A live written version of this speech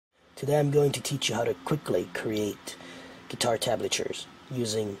Today I'm going to teach you how to quickly create guitar tablatures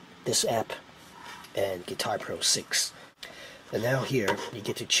using this app and Guitar Pro 6. And now here you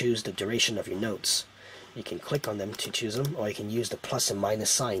get to choose the duration of your notes. You can click on them to choose them, or you can use the plus and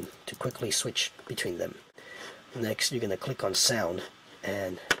minus sign to quickly switch between them. Next, you're going to click on Sound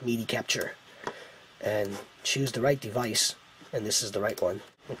and MIDI Capture and choose the right device, and this is the right one.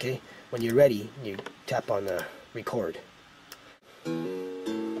 Okay, when you're ready, you tap on Record.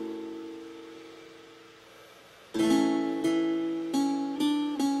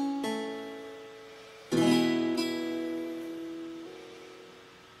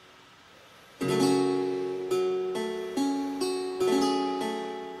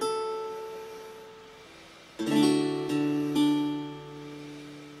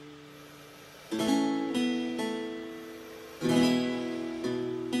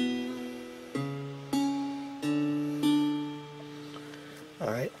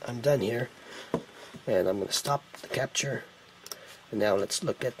 Alright, I'm done here, and I'm going to stop the capture, and now let's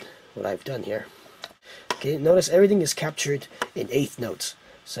look at what I've done here. Okay, notice everything is captured in 8th notes,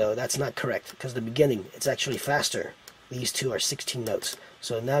 so that's not correct, because the beginning, it's actually faster. These two are 16 notes,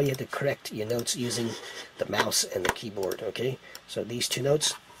 so now you have to correct your notes using the mouse and the keyboard. Okay, so these two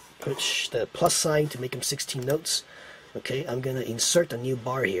notes, push the plus sign to make them 16 notes. Okay, I'm going to insert a new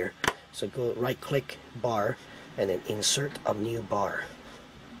bar here, so go right click, bar, and then insert a new bar.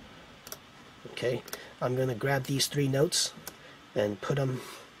 Okay, I'm going to grab these 3 notes and put them,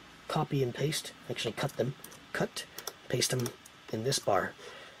 copy and paste, actually cut them, paste them in this bar.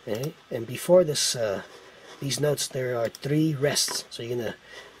 Okay, and before this, these notes, there are 3 rests, so you're going to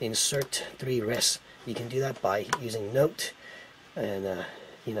insert 3 rests. You can do that by using note and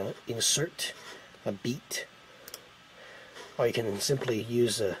insert a beat, or you can simply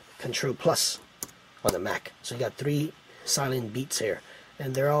use Control plus on the Mac. So you got 3 silent beats here,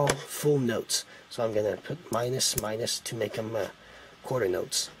 and they're all full notes. So I'm going to put minus to make them quarter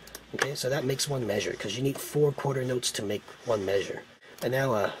notes. Okay, so that makes one measure, because you need 4 quarter notes to make one measure. And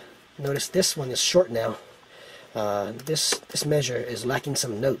now notice this one is short now. This measure is lacking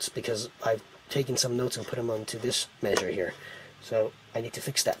some notes, because I've taken some notes and put them onto this measure here. So I need to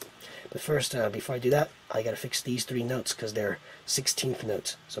fix that. But first, before I do that, I got to fix these 3 notes, because they're 16th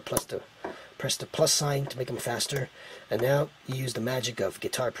notes. So press the plus sign to make them faster, and now you use the magic of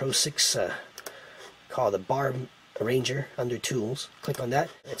Guitar Pro 6 called the Bar Arranger under Tools. Click on that,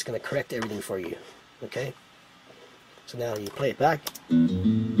 it's going to correct everything for you. Okay, so now you play it back.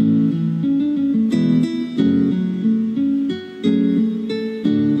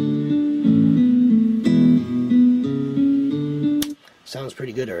 Sounds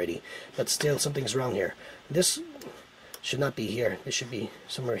pretty good already, but still something's wrong here. This should not be here, this should be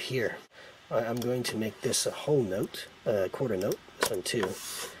somewhere here. I'm going to make this a whole note, quarter note, this one too,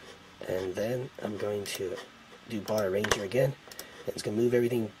 and then I'm going to do Bar Arranger again, and it's going to move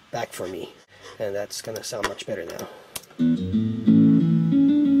everything back for me, and that's going to sound much better now.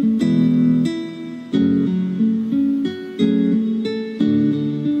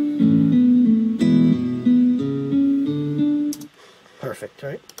 Perfect,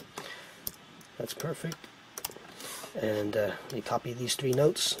 right? That's perfect. And let me copy these 3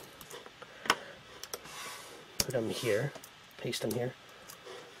 notes. Put them here, paste them here,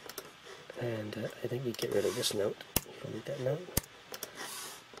 and I think we get rid of this note. You don't need that note.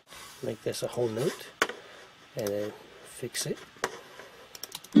 Make this a whole note, and then fix it.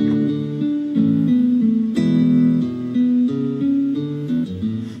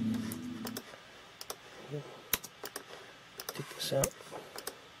 Take this out.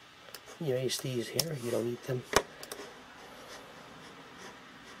 Erase these here, you don't need them.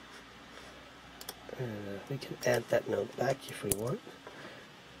 We can add that note back if we want.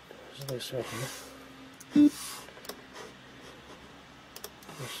 There's this right here.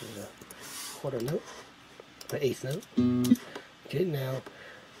 This is a quarter note, an 8th note. Okay, now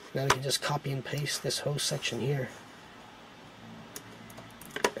we can just copy and paste this whole section here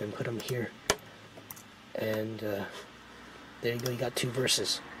and put them here. And there you go, you got 2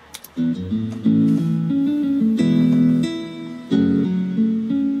 verses.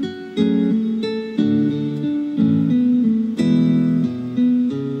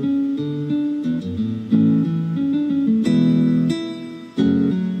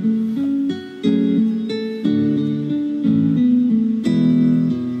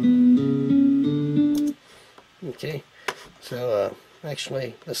 Okay, so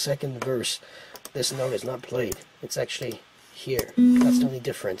actually the second verse, this note is not played, it's actually here. That's the only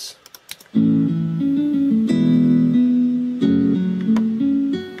difference.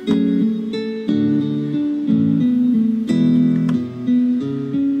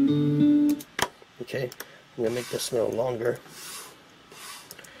 Okay, I'm gonna make this a little longer.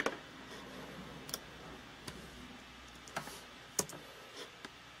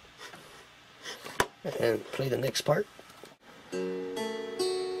 And play the next part.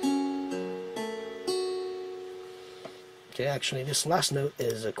 Okay, actually this last note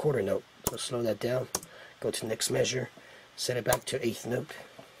is a quarter note, so slow that down, go to next measure, set it back to eighth note.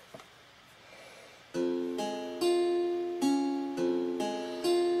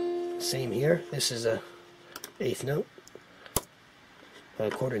 Same here, this is a eighth note, a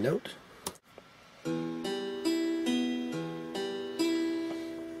quarter note.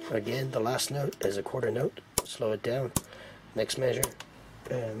 Again, the last note is a quarter note, slow it down, next measure,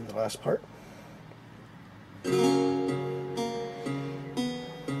 and the last part.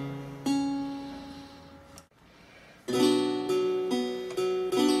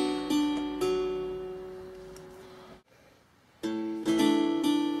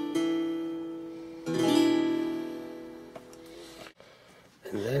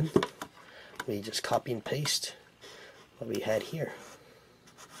 And then we just copy and paste what we had here.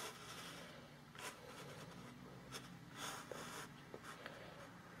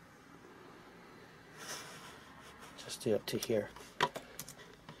 Just do up to here.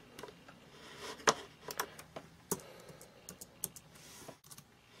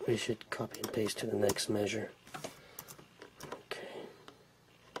 We should copy and paste to the next measure. Okay.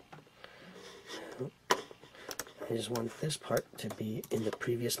 I just want this part to be in the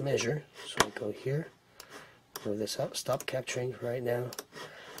previous measure, so we go here, move this out, stop capturing right now,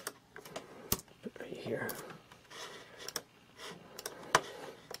 put right here.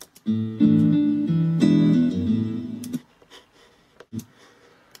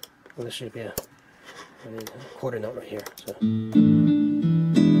 Well, this should be a quarter note right here. So.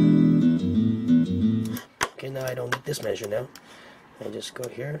 Okay, now I don't need this measure now. I just go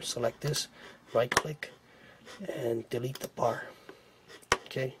here, select this, right click, and delete the bar.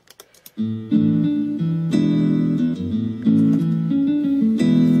 Okay. And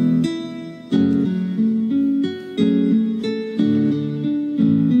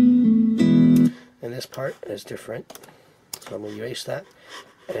this part is different, so I'm going to erase that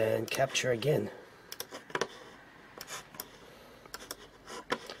and capture again.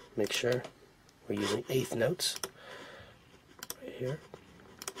 Make sure we're using eighth notes right here.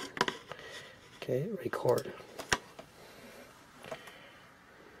 Okay, record.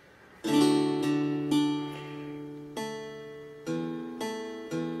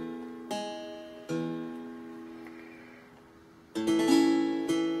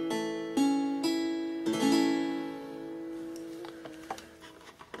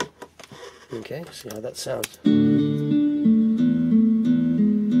 Okay, see how that sounds.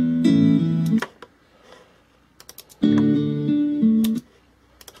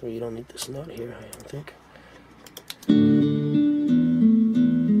 So you don't need this note here, I don't think.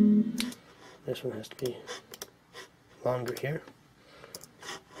 This one has to be longer here.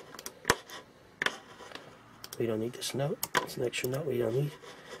 We don't need this note. It's an extra note we don't need.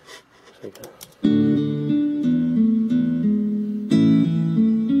 So we go.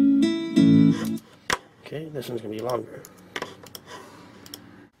 Okay, this one's going to be longer.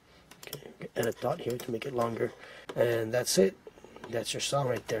 Okay, add a dot here to make it longer. And that's it. That's your song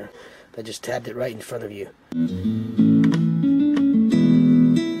right there. I just tabbed it right in front of you.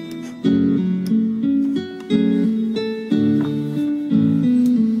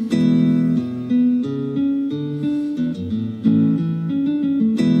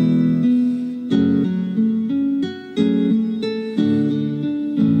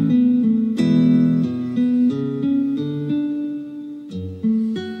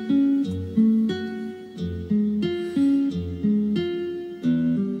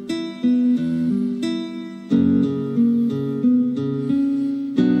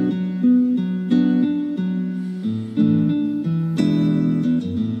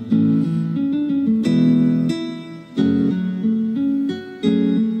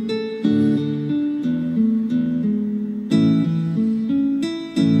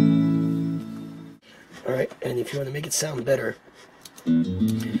 Alright, and if you want to make it sound better,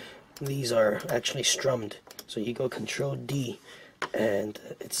 these are actually strummed. So you go Control D and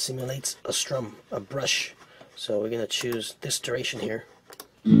it simulates a strum, a brush. So we're going to choose this duration here.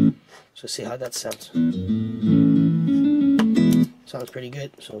 So see how that sounds. Sounds pretty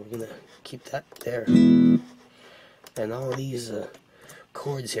good, so we're going to keep that there. And all these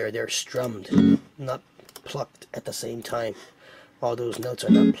chords here, they're strummed, not plucked at the same time. All those notes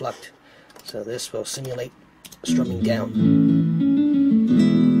are not plucked. So this will simulate strumming down.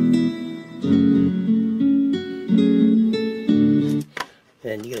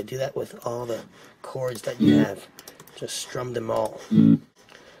 And and you gotta do that with all the chords that you have. Just strum them all.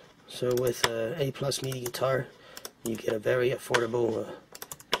 So with A+ MIDI Guitar, you get a very affordable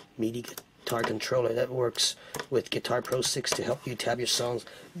MIDI guitar controller that works with Guitar Pro 6 to help you tab your songs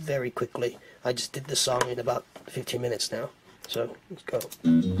very quickly. I just did the song in about 15 minutes now. So let's go.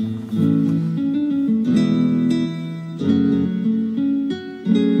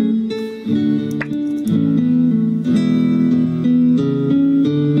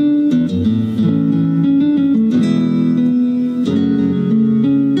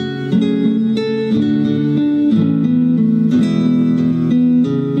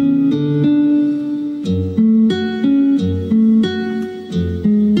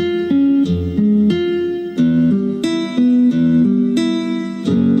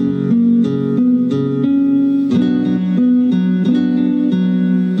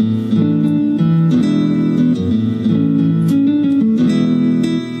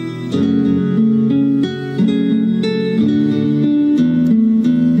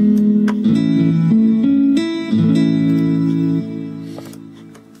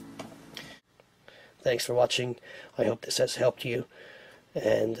 Thanks for watching. I hope this has helped you,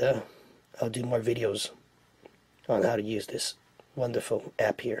 and I'll do more videos on how to use this wonderful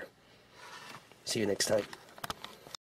app here. See you next time.